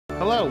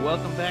Hello,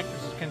 welcome back.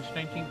 This is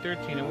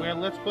Kench1913, and we're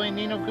Let's Play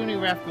Ni no Kuni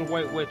Wrath of the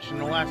White Witch. In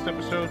the last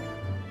episode,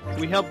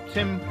 we helped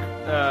King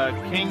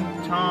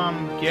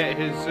Tom get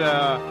his,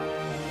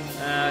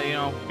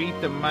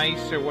 beat the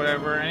mice or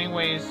whatever.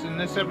 Anyways, in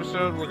this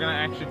episode, we're gonna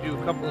actually do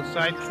a couple of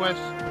side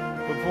quests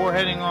before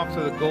heading off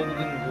to the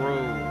Golden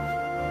Grove.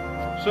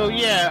 So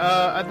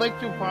yeah, I'd like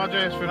to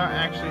apologize for not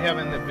actually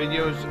having the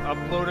videos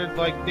uploaded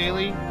like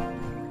daily.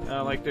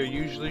 Like there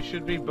usually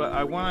should be, but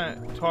I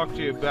want to talk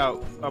to you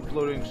about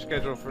uploading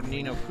schedule for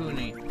Ni no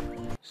Kuni.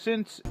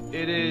 Since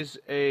it is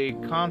a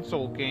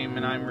console game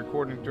and I'm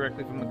recording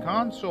directly from the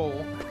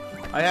console,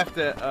 I have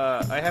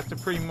to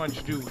pretty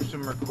much do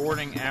some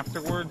recording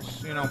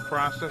afterwards, you know,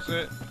 process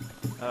it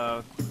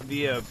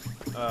via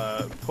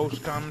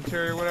post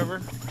commentary or whatever,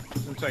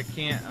 since I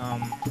can't.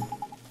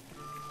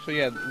 So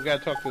yeah, we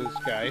gotta talk to this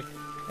guy,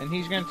 and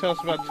he's gonna tell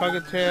us about Tug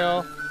of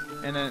Tail.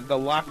 And then the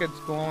locket's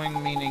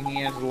glowing, meaning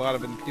he has a lot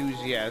of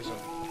enthusiasm.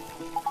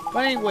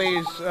 But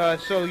anyways,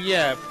 so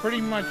yeah, pretty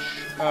much,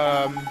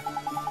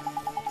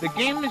 the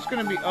game is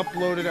going to be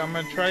uploaded. I'm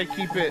going to try to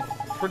keep it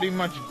pretty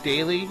much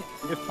daily,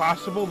 if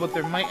possible, but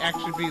there might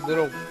actually be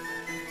little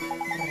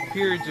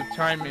periods of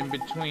time in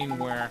between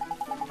where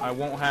I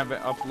won't have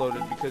it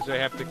uploaded, because I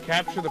have to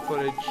capture the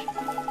footage,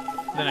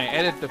 then I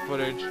edit the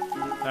footage,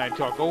 then I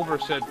talk over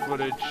said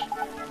footage.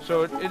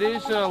 So it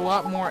is a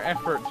lot more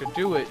effort to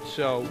do it,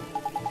 so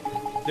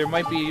there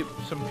might be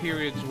some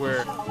periods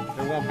where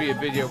there won't be a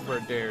video for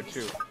a day or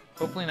two.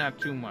 Hopefully not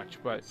too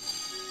much, but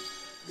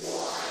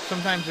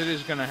sometimes it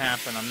is going to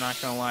happen, I'm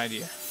not going to lie to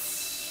you.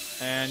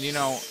 And, you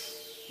know,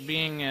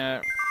 being,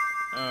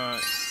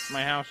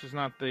 my house is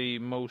not the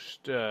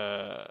most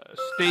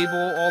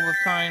stable all the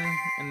time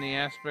in the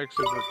aspects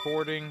of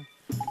recording,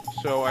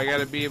 so I got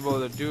to be able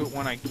to do it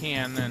when I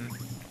can, and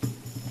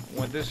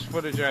with this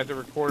footage I had to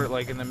record it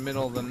like in the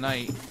middle of the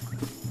night,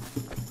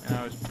 and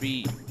I was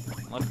beat.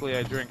 Luckily,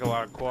 I drank a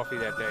lot of coffee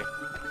that day.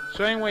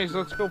 So anyways,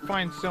 let's go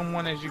find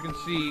someone. As you can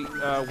see,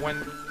 when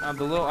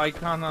the little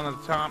icon on the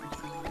top,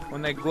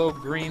 when they glow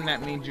green,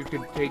 that means you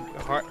can take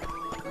heart.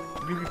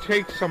 You can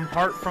take some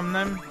heart from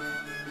them.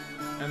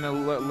 And the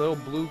little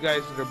blue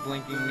guys that are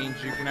blinking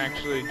means you can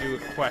actually do a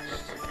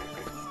quest,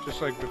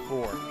 just like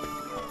before.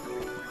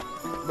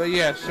 But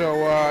yeah,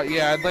 so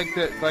yeah, I'd like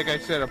to, like I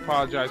said,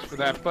 apologize for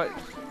that. But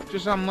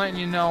just I'm letting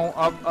you know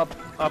up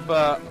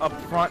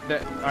front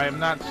that I am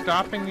not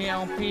stopping the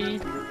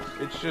LP.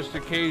 It's just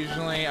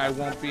occasionally I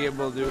won't be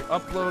able to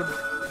upload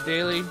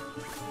daily.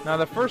 Now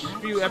the first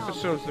few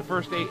episodes, the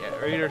first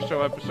eight or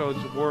so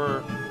episodes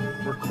were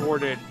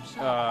recorded.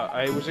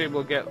 I was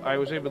able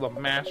to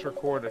mass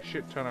record a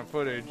shit ton of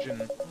footage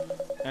and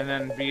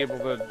then be able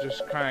to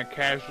just kind of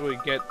casually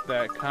get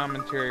that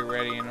commentary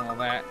ready and all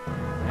that.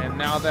 And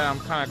now that I'm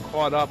kind of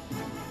caught up,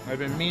 I've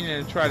been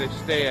meaning to try to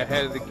stay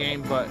ahead of the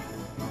game, but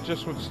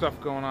just with stuff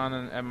going on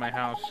at my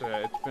house,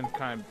 it's been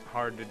kind of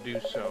hard to do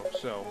so.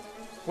 So,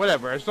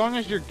 whatever. As long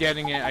as you're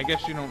getting it, I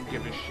guess you don't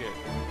give a shit.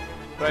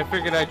 But I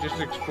figured I'd just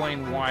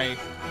explain why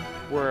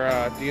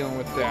we're dealing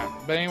with that.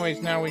 But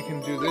anyways, now we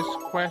can do this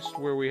quest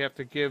where we have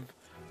to give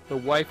the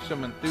wife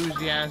some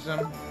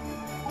enthusiasm.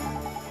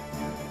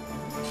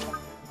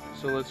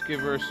 So let's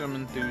give her some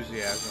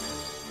enthusiasm.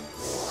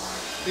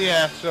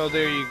 Yeah, so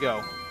there you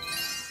go.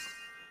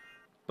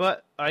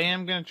 But I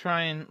am gonna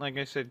try and, like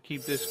I said,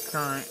 keep this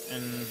current,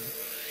 and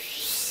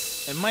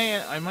I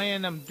might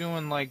end up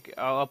doing, like,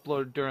 I'll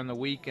upload during the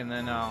week, and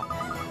then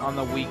on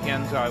the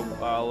weekends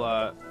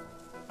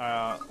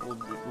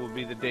will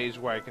be the days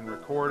where I can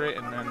record it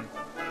and then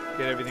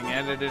get everything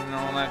edited and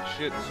all that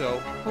shit. So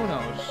who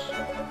knows?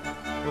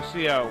 We'll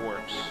see how it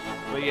works.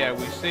 But yeah,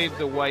 we saved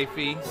the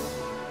wifey,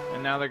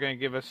 and now they're gonna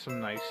give us some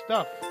nice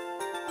stuff.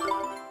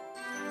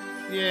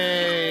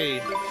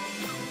 Yay!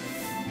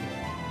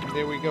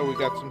 There we go, we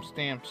got some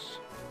stamps.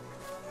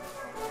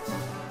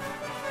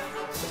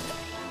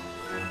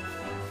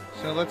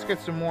 So let's get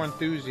some more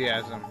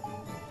enthusiasm.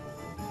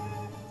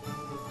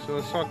 So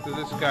let's talk to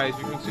this guy. As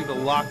you can see, the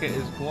locket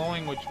is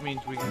glowing, which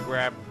means we can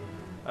grab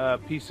a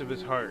piece of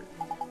his heart.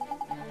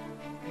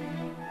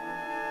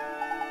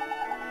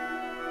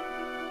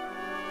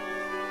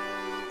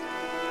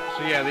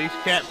 So yeah, these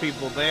cat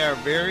people, they are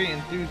very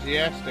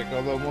enthusiastic,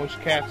 although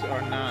most cats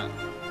are not.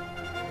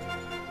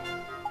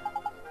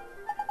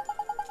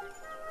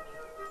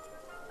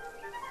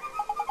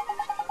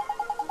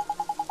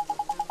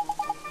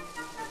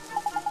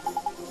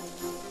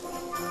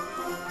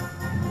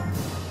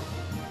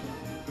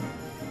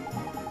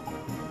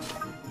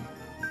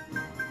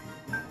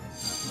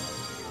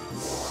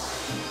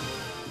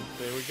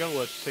 Go,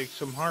 let's take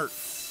some heart.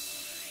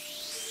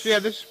 So yeah,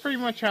 this is pretty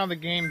much how the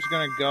game's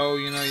gonna go.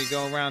 You know, you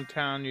go around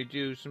town, you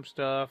do some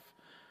stuff,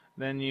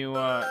 then you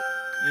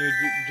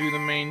do the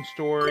main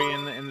story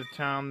in the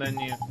town, then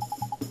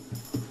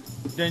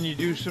you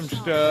do some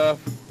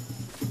stuff,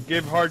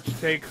 give hearts,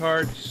 take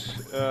hearts,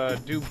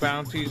 do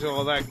bounties,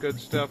 all that good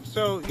stuff.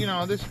 So you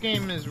know, this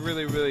game is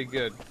really, really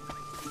good.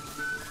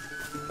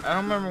 I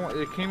don't remember what,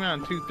 it came out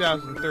in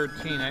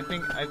 2013. I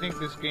think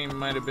this game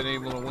might have been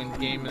able to win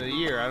Game of the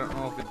Year. I don't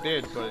know if it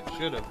did, but it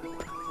should have.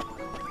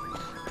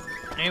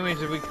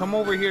 Anyways, if we come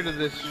over here to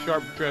this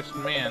sharp-dressed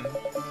man,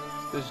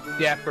 this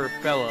dapper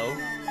fellow,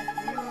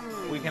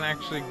 we can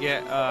actually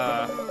get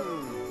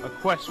a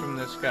quest from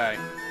this guy.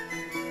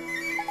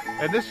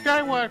 And this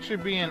guy will actually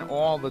be in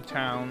all the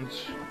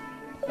towns.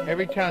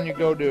 Every town you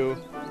go to,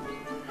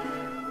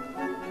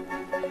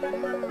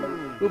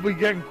 we'll be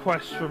getting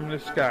quests from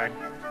this guy.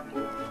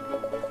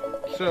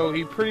 So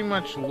he pretty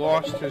much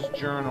lost his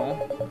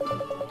journal,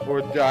 or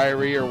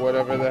diary, or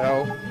whatever the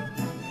hell.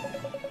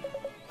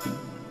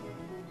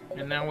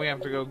 And now we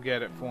have to go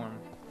get it for him.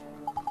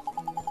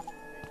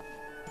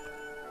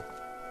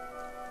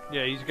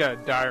 Yeah, he's got a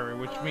diary,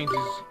 which means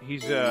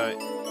he's a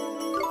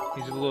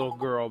little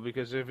girl,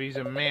 because if he's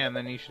a man,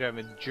 then he should have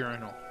a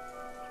journal.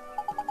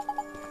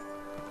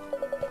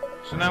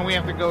 So now we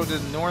have to go to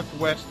the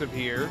northwest of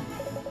here.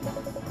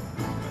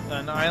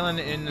 An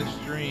island in the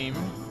stream.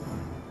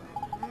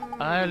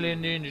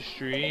 Island in the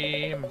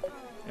stream.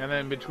 And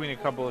then between a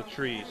couple of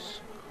trees.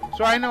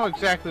 So I know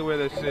exactly where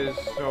this is,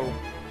 so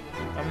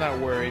I'm not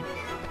worried.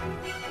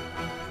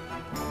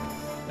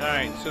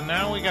 Alright, so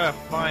now we gotta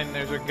find...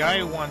 There's a guy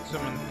who wants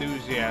some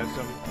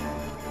enthusiasm.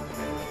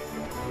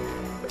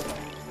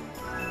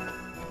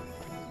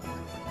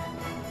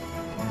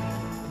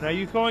 Now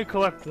you can only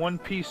collect one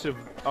piece of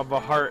a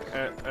heart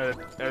at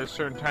a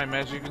certain time.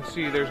 As you can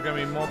see, there's going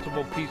to be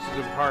multiple pieces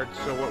of hearts.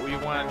 So what we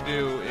want to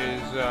do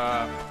is,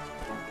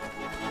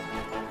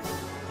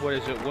 what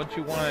is it? What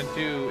you want to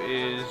do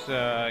is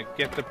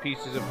get the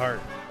pieces of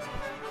heart.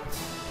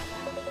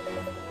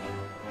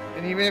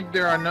 And even if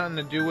there are nothing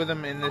to do with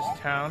them in this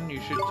town, you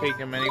should take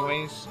them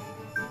anyways.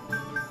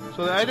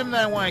 So the item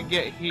that I want to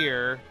get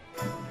here,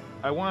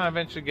 I want to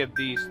eventually get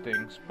these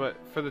things, but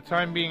for the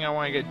time being I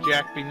want to get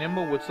Jack Be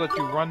Nimble, which lets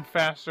you run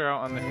faster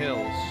out on the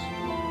hills.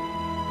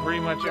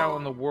 Pretty much out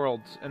in the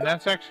worlds. And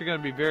that's actually going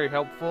to be very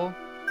helpful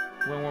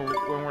when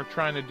we're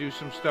trying to do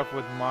some stuff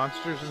with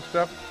monsters and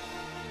stuff.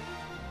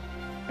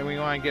 And we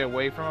want to get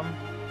away from them.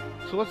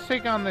 So let's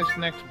take on this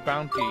next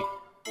bounty.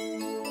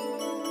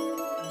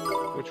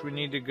 Which we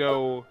need to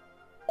go...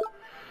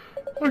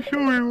 I'll show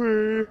you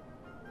where...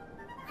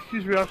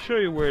 Excuse me, I'll show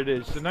you where it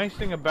is. The nice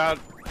thing about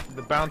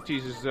the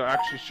bounties is they'll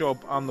actually show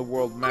up on the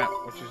world map,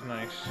 which is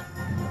nice.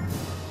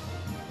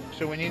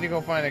 So we need to go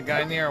find a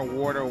guy near a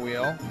water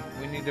wheel.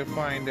 We need to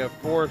find a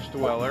forest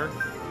dweller.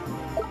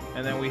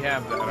 And then we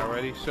have that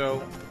already,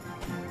 so...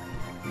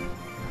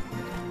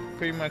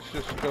 Pretty much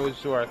just goes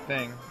to our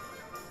thing.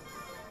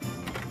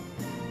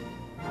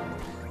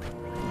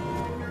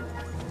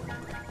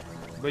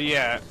 But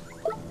yeah...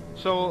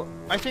 So,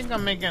 I think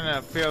I'm making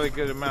a fairly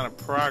good amount of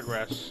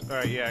progress.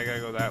 Alright, yeah, I gotta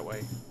go that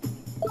way.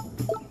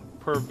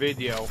 Per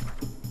video.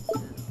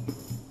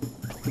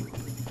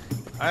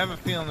 I have a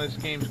feeling this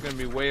game's gonna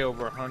be way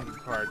over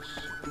 100 parts.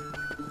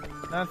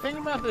 Now, the thing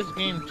about this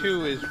game,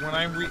 too, is when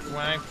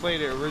I played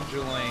it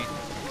originally,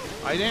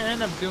 I didn't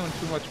end up doing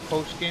too much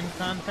post-game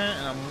content,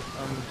 and I'm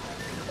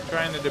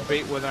trying to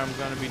debate whether I'm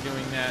gonna be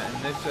doing that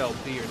in this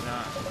LP or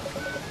not.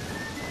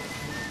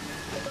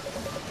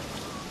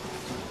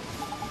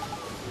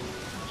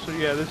 So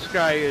yeah, this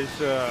guy is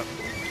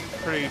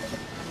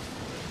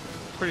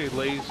pretty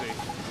lazy.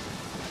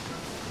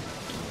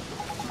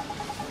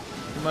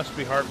 He must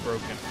be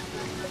heartbroken.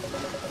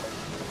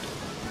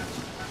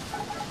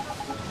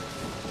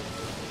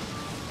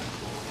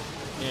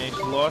 Yeah, he's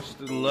lost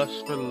the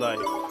lust for life.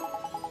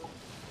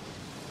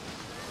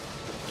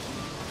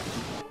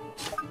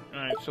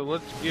 Alright, so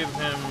let's give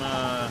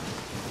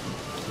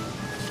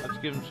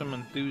him some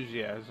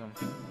enthusiasm.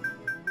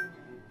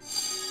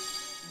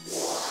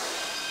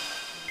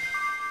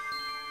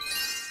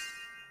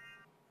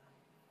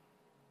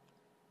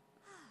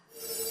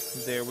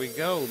 There we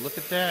go. Look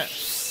at that.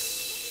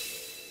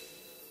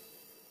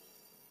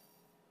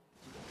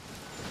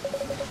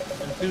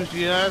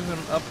 Enthusiasm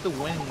up the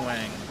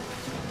wing-wang.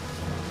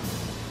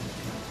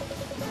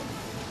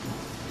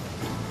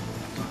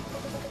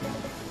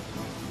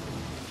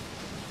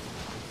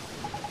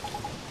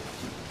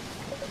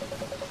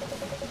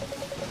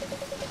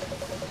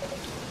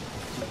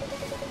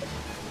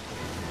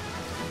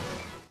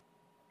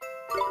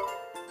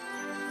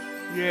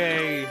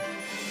 Yay.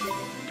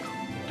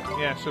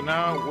 Yeah, so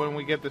now when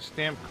we get the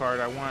stamp card,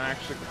 I want to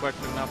actually collect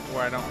enough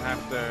where I don't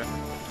have to,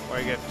 where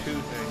I get two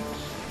things.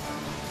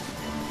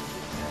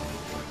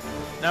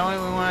 Now what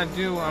we want to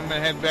do, I'm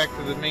going to head back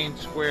to the main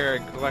square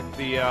and collect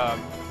the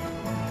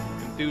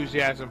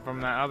enthusiasm from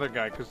that other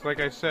guy. Because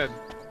like I said,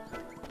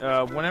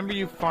 whenever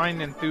you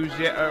find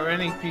enthusiasm, or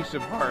any piece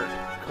of art,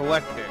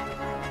 collect it.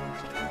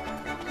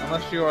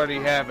 Unless you already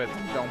have it,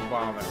 don't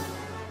bother.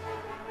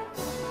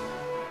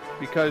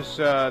 Because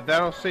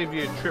that'll save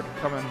you a trip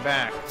coming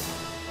back.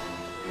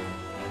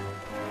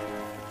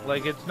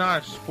 Like, it's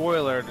not a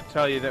spoiler to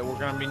tell you that we're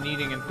going to be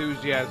needing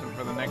enthusiasm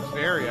for the next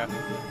area,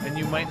 and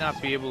you might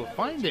not be able to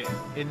find it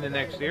in the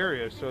next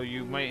area, so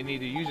you might need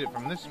to use it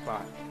from this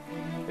spot.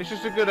 It's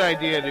just a good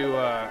idea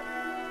to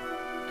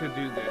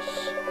do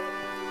this.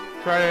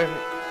 Try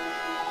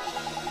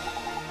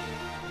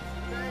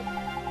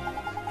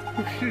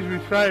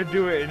to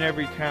do it in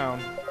every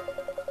town.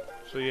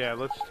 So yeah,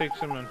 let's take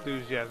some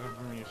enthusiasm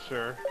from you,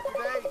 sir.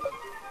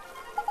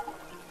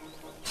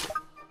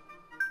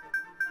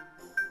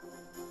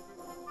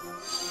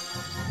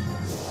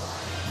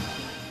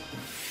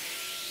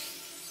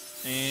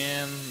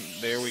 And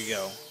there we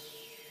go.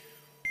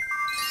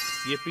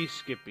 Yippee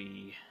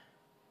skippy.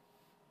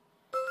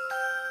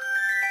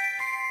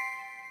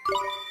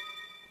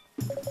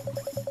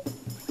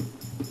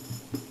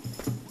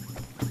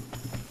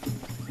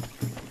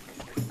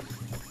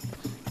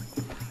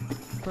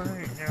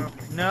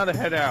 Now to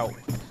head out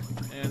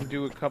and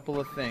do a couple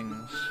of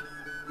things.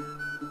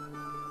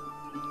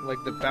 Like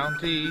the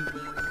bounty,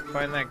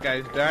 find that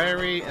guy's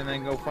diary, and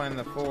then go find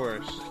the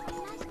forest.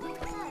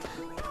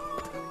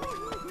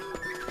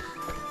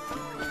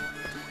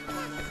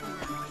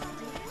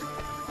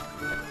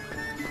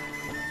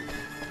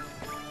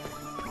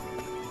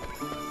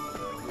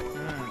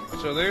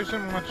 So there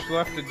isn't much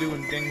left to do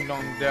in Ding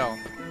Dong Dell.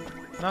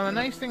 Now the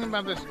nice thing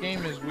about this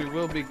game is we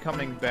will be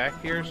coming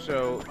back here,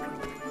 so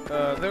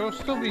there will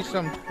still be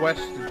some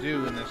quests to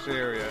do in this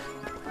area.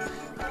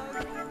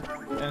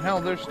 And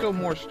hell, there's still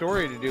more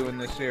story to do in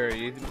this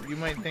area. You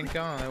might think,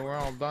 oh, we're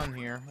all done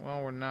here.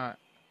 Well, we're not.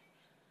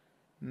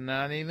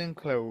 Not even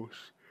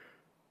close.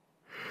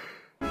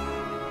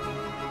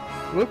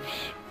 Whoops.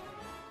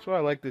 That's why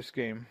I like this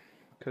game.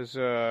 Because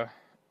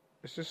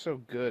it's just so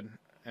good.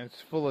 And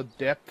it's full of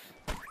depth.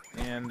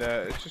 And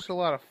it's just a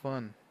lot of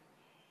fun.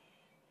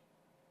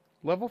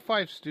 Level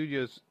 5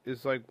 Studios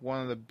is like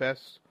one of the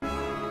best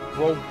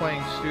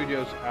role-playing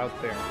studios out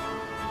there.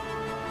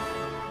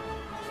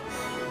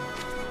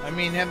 I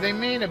mean, have they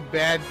made a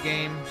bad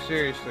game?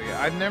 Seriously,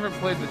 I've never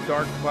played the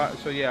Dark Cloud.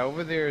 So yeah,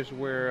 over there is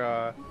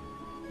where,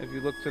 if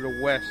you look to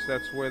the west,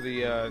 that's where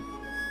the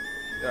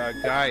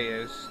guy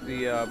is,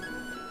 the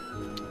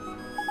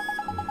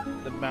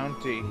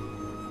bounty.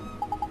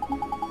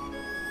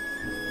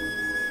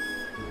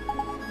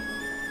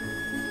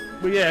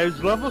 But yeah,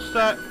 has Level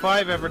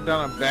 5 ever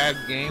done a bad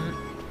game?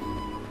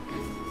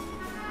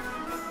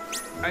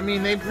 I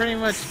mean, they pretty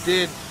much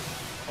did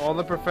all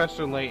the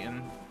Professor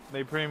Layton.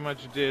 They pretty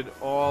much did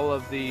all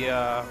of the,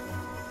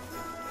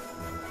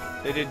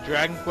 they did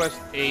Dragon Quest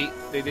 8,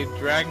 they did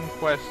Dragon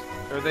Quest,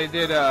 or they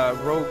did,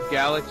 Rogue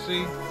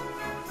Galaxy,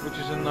 which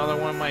is another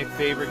one of my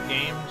favorite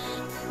games.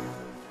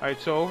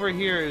 Alright, so over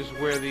here is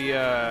where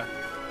the,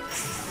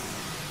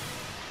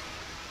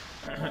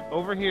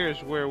 over here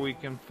is where we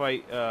can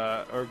fight,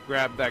 or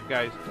grab that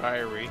guy's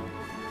diary.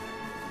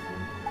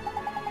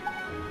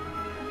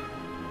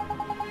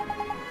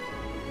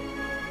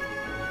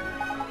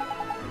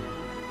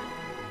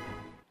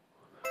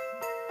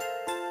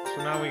 So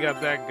now we got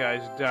that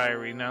guy's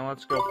diary. Now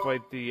let's go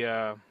fight the,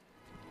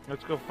 the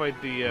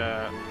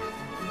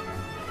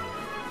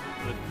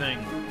thing.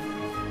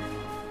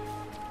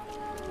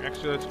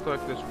 Actually, let's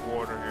collect this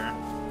water here.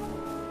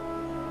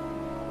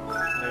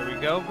 There we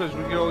go, because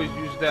we can always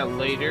use that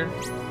later.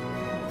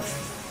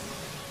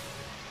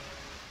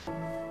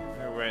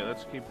 Alright,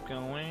 let's keep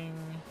going.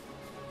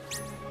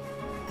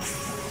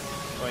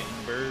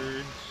 Fighting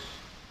birds.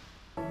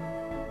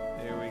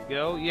 There we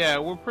go. Yeah,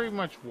 we're pretty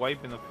much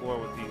wiping the floor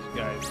with these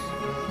guys.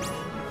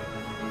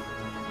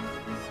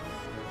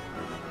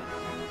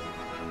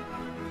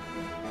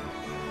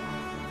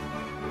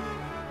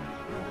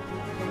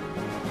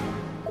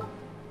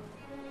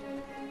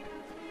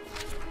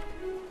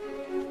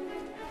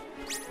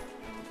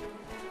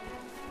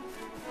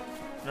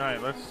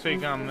 Alright, let's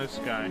take on this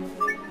guy.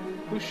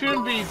 Who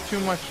shouldn't be too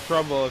much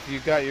trouble if you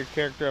got your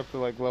character up to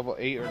like level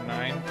 8 or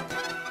 9.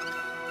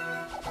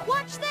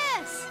 Watch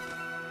this!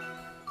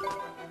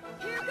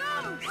 Here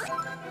goes!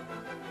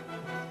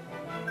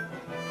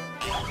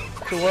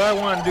 So what I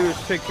want to do is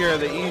take care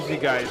of the easy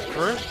guys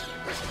first.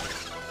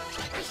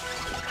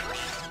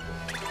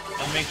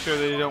 And make sure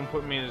they don't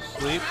put me to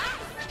sleep.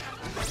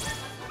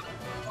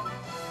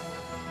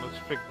 Let's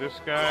pick this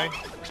guy.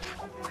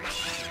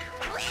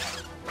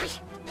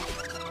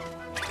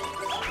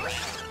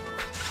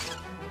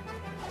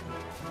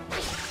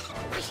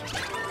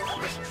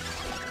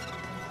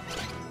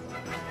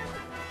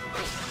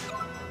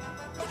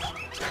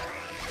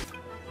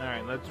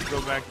 Alright, let's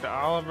go back to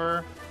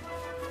Oliver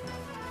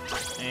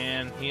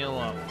and heal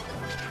up.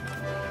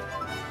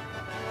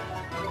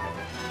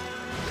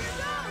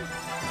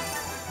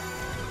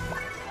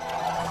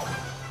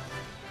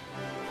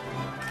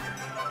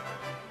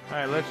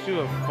 Alright, let's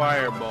do a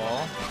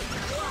fireball.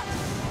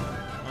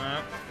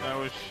 That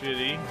was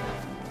shitty.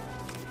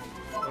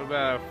 What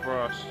about a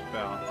frost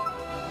spell?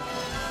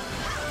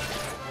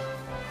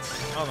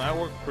 Oh, that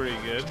worked pretty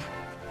good.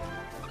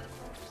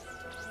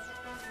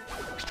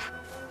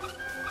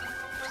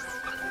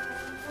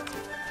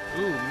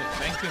 Ooh,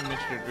 thank you,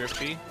 Mr.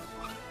 Drifty.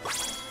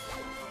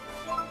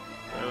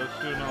 Alright, let's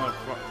do another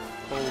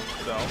cold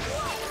spell.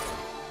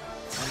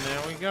 And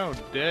there we go,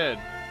 dead.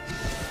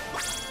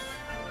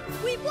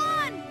 We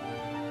won!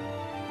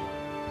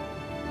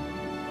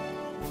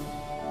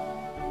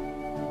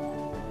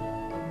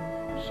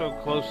 So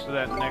close to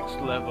that next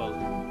level.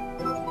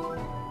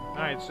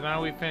 Alright, Alright, so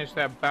now we finished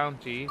that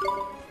bounty.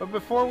 But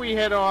before we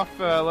head off,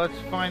 let's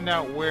find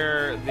out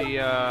where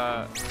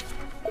the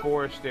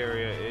forest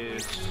area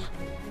is.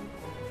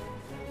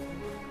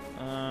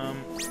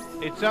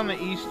 It's on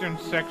the eastern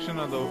section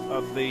of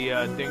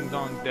the Ding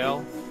Dong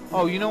Dell.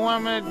 Oh, you know what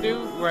I'm gonna do?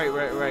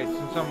 Right.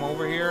 Since I'm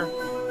over here,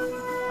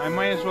 I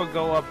might as well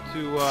go up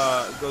to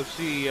go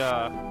see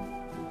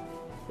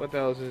what the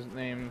hell is his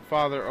name?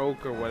 Father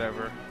Oak or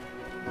whatever.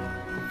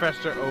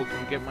 Professor Oak,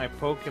 and get my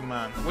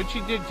Pokemon, which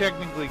he did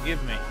technically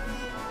give me.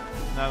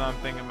 Now that I'm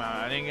thinking about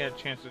it, I didn't get a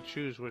chance to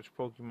choose which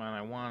Pokemon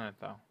I wanted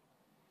though.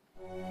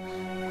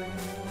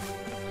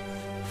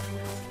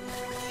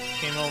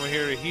 Came over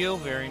here to heal,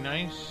 very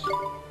nice.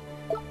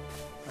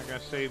 I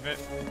gotta save it.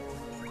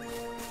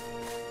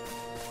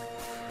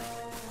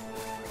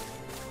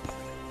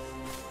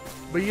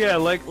 But yeah,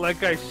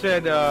 like I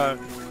said,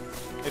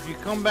 if you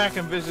come back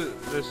and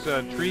visit this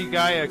tree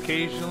guy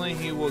occasionally,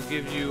 he will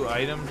give you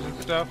items and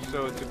stuff,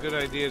 so it's a good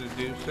idea to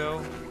do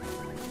so.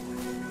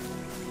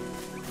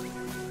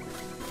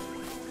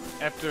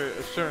 After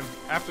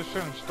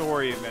certain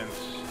story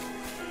events,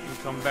 you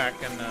can come back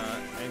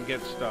and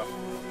get stuff.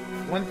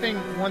 One thing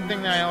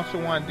that I also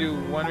want to do,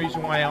 one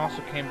reason why I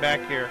also came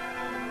back here,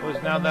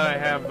 was now that I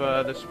have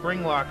the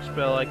spring lock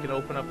spell, I can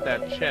open up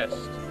that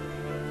chest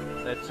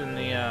that's in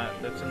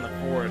the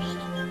forest.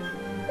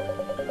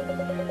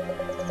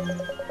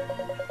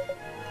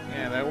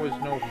 Yeah, that was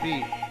no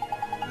feat.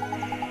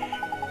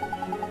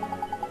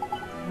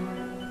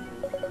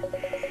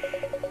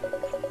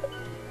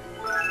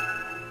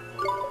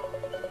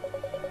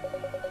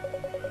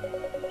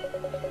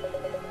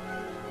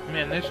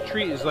 Man, this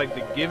tree is like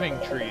the giving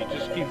tree. It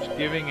just keeps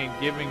giving and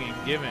giving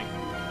and giving.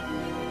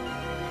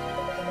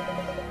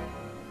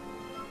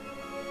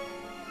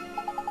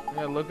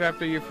 Yeah, look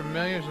after your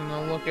familiars and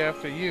they'll look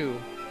after you.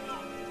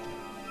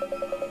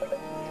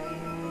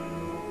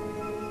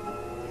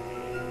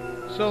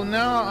 So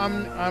now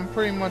I'm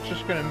pretty much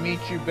just gonna meet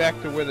you back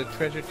to where the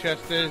treasure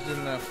chest is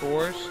in the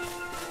forest,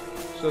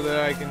 so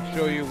that I can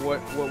show you what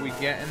we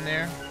get in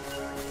there.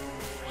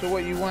 So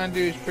what you want to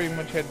do is pretty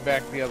much head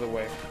back the other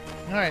way.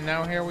 Alright,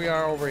 now here we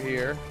are over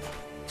here.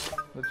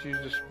 Let's use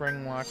the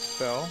spring lock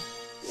spell.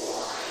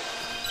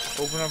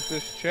 Open up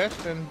this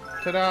chest and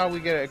ta-da, we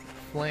get a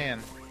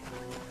flan.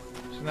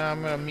 So now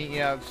I'm gonna meet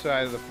you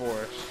outside of the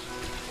forest.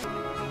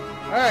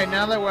 Alright,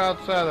 now that we're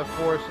outside of the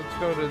forest, let's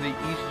go to the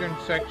eastern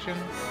section.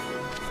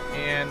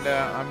 And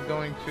I'm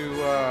going to,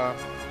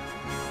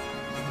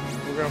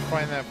 we're going to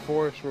find that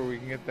forest where we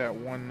can get that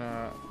one,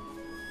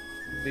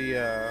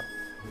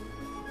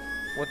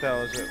 what the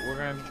hell is it? We're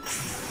going to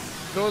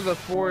go to the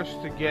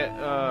forest to get,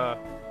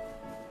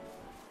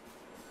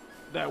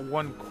 that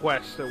one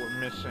quest that we're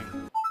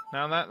missing.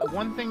 Now that,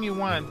 one thing you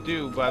want to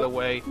do, by the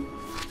way,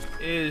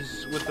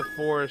 is with the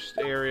forest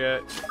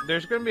area,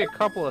 there's going to be a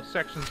couple of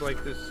sections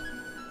like this.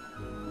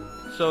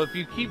 So if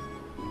you keep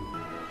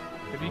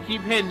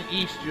heading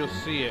east, you'll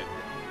see it.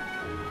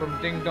 From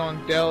Ding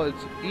Dong Dell,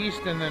 it's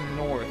east and then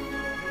north.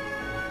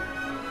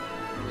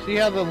 See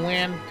how the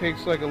land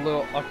takes like a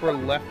little upper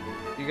left?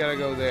 You gotta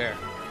go there.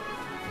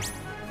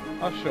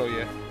 I'll show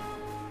you.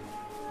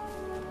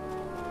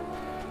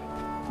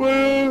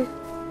 Well,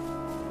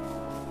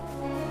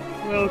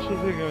 what else was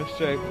I gonna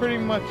say? Pretty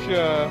much, I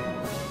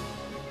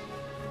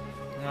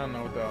don't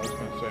know what the hell I was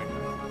gonna say.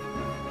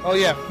 Oh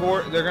yeah,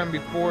 they're gonna be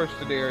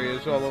forested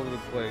areas all over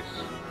the place.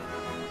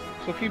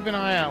 So keep an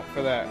eye out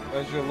for that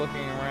as you're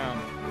looking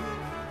around.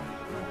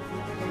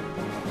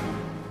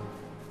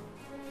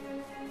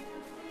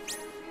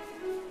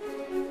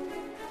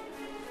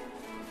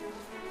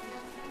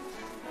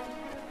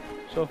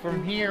 So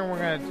from here we're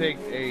going to take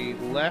a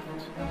left,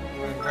 we're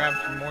going to grab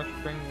some more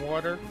spring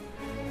water,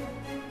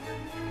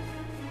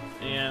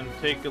 and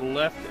take a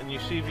left, and you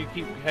see if you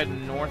keep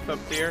heading north up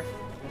there.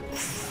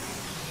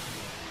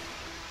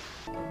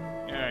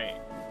 Alright,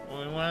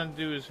 what we want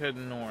to do is head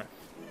north.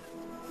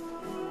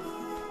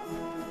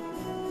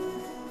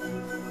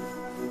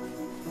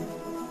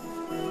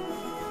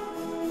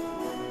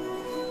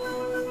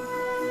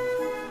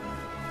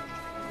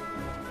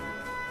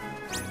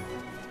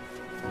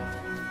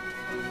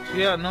 So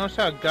yeah, notice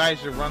how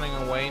guys are running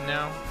away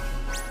now?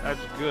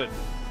 That's good.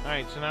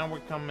 Alright, so now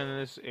we're coming in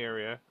this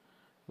area,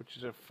 which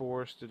is a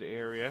forested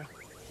area.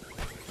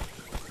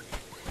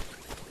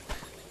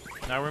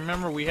 Now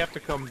remember, we have to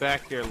come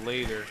back here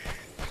later.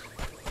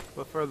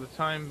 But for the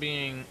time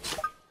being,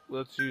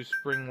 let's use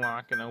spring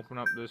lock and open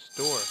up this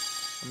door.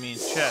 I mean,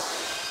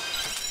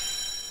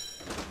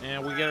 chest.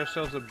 And we get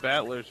ourselves a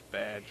Battler's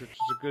Badge, which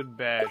is a good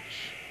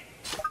badge.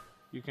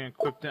 You can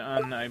equip it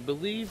on, I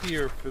believe,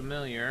 your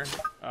familiar,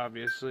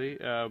 obviously,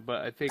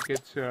 but I think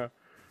it's, well,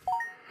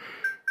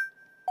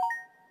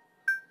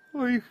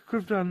 you can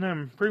equip it on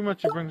them. Pretty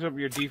much it brings up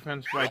your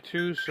defense by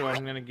 2, so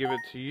I'm going to give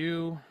it to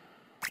you.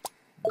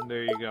 And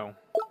there you go.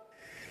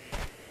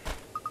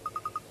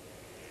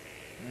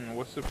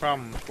 What's the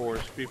problem,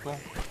 forest people?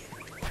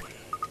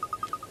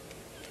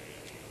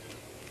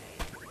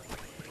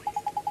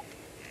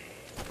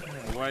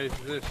 Why is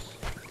this?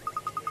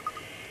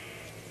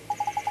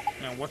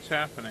 Now, what's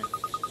happening?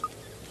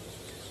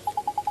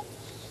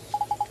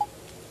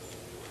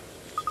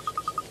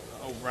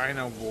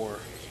 rhino boar.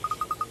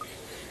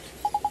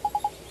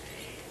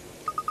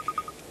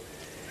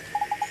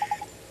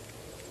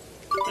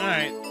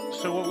 Alright,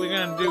 so what we're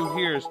gonna do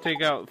here is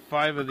take out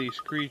 5 of these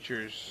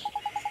creatures.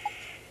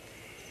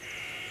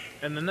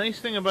 And the nice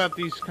thing about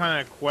these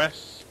kind of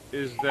quests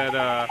is that,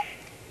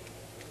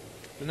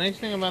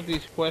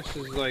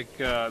 like,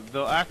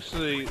 they'll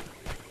actually,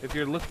 if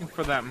you're looking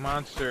for that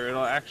monster,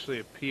 it'll actually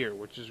appear,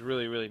 which is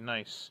really, really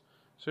nice.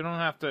 So you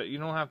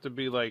don't have to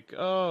be like,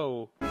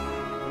 oh,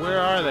 where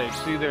are they?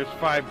 See, there's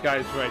 5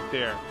 guys right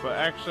there. But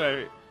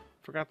actually, I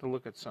forgot to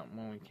look at something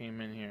when we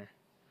came in here.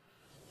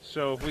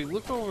 So if we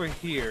look over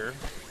here,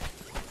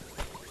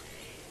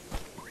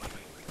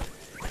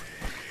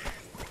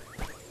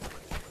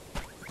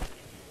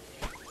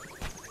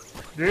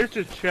 there's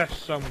a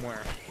chest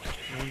somewhere,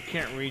 and we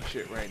can't reach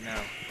it right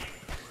now.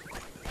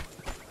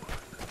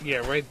 Yeah,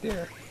 right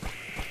there.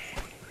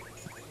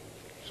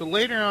 So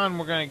later on,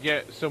 we're going to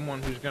get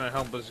someone who's going to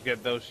help us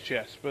get those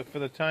chests, but for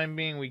the time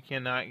being, we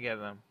cannot get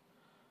them.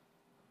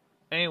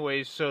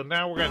 Anyways, so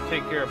now we're going to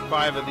take care of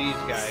 5 of these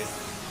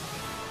guys.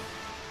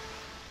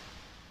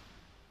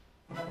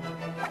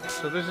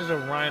 So this is a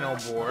rhino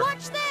boar.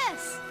 Watch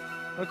this!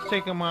 Let's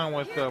take him on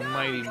with the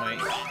Mighty Might.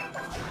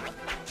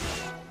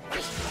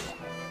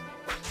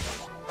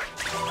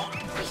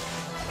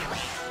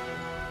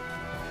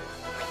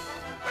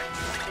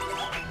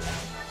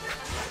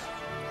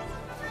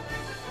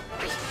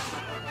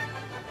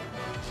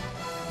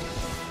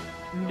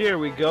 There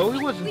we go.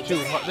 It wasn't too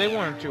hard. They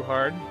weren't too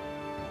hard.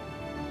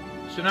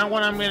 So now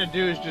what I'm going to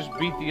do is just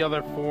beat the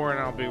other 4 and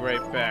I'll be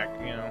right back.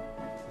 You know,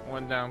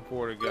 1 down,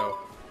 4 to go.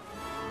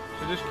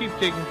 So just keep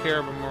taking care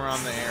of them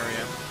around the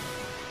area.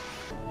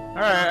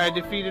 Alright, I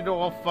defeated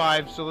all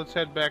 5, so let's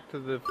head back to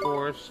the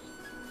forest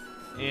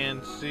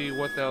and see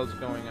what the hell's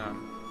going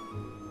on.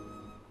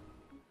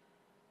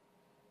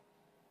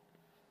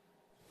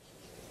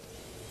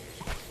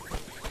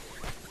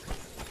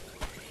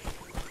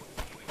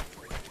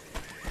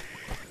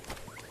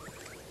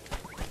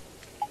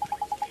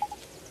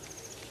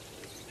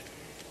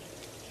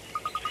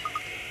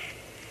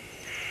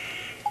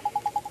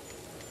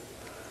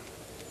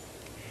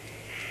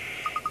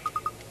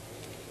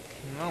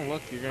 Oh,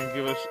 look, you're going to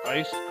give us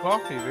iced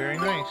coffee. Very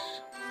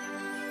nice.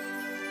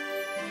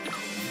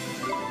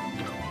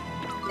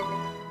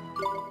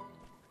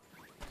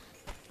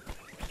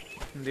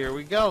 And there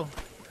we go.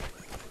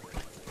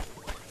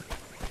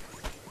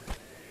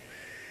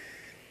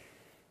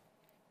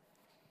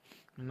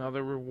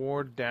 Another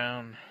reward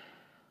down.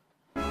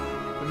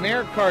 The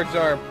merit cards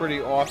are a pretty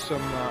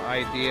awesome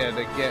idea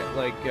to get,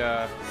 like,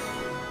 to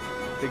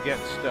get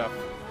stuff.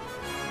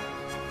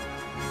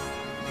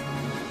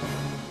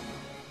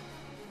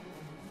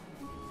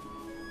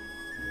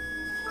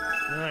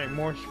 Alright,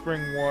 more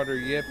spring water,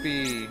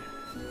 yippee.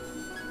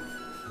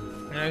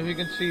 And as you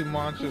can see,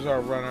 monsters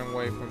are running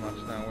away from us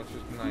now, which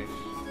is nice.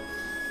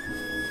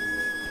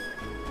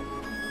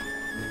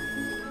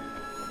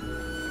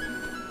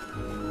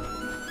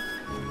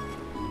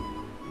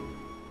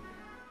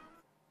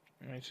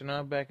 Alright, so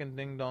now back in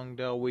Ding Dong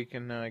Dell, we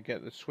can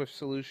get the swift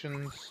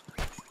solutions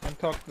and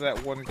talk to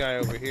that one guy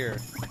over here.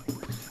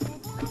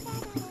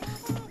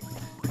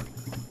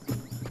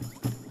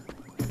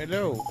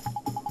 Hello.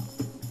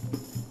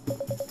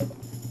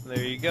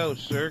 There you go,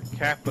 sir.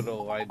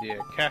 Capital idea.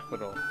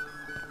 Capital.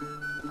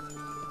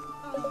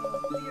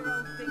 Oh, dear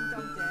old Ding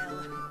Dong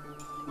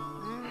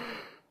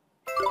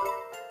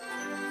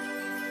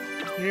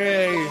Dell.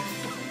 Yay!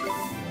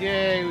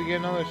 Yay, we get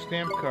another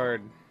stamp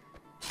card.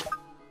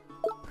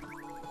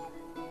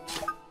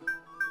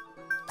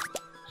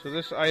 So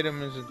this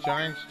item is a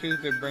giant's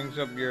tooth. It brings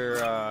up your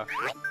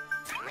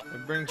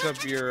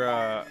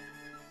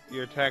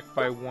attack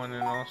by 1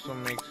 and also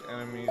makes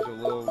enemies a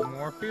little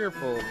more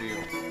fearful of you.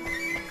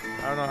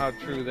 I don't know how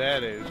true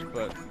that is,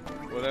 but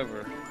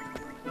whatever.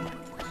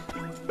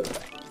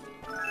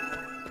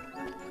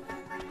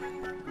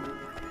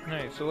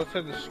 Alright, so let's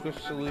have the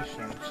Swift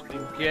Solutions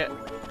and get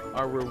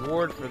our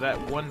reward for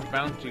that 1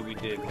 bounty we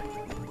did.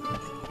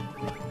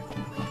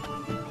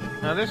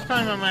 Now this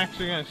time I'm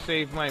actually going to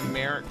save my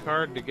merit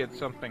card to get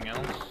something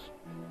else.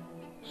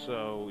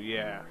 So,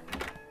 yeah.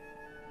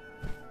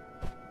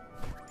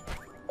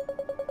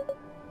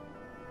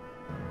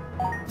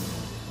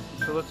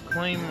 So let's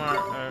claim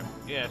our,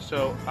 yeah,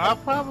 so I'll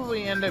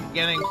probably end up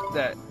getting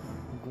that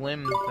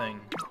glim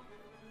thing.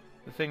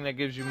 The thing that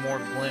gives you more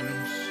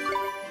glims,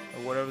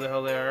 or whatever the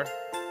hell they are.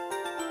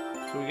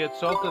 So we get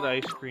salted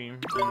ice cream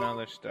and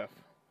other stuff.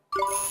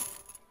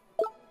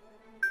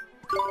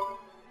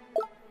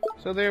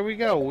 So there we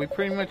go. We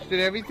pretty much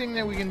did everything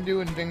that we can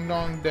do in Ding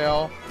Dong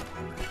Dell.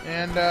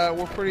 And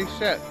we're pretty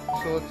set.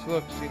 So let's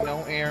look. See,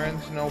 no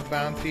errands, no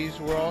bounties.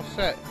 We're all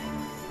set.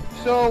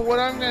 So what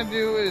I'm going to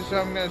do is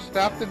I'm going to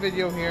stop the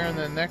video here. In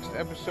the next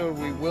episode,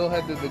 we will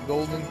head to the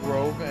Golden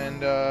Grove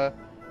and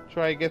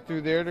try to get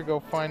through there to go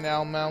find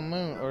Al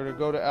Malmoon, or to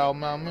go to Al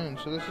Malmoon.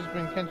 So this has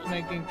been Kenshin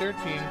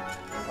 1913.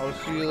 I will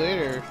see you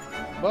later.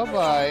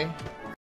 Bye-bye.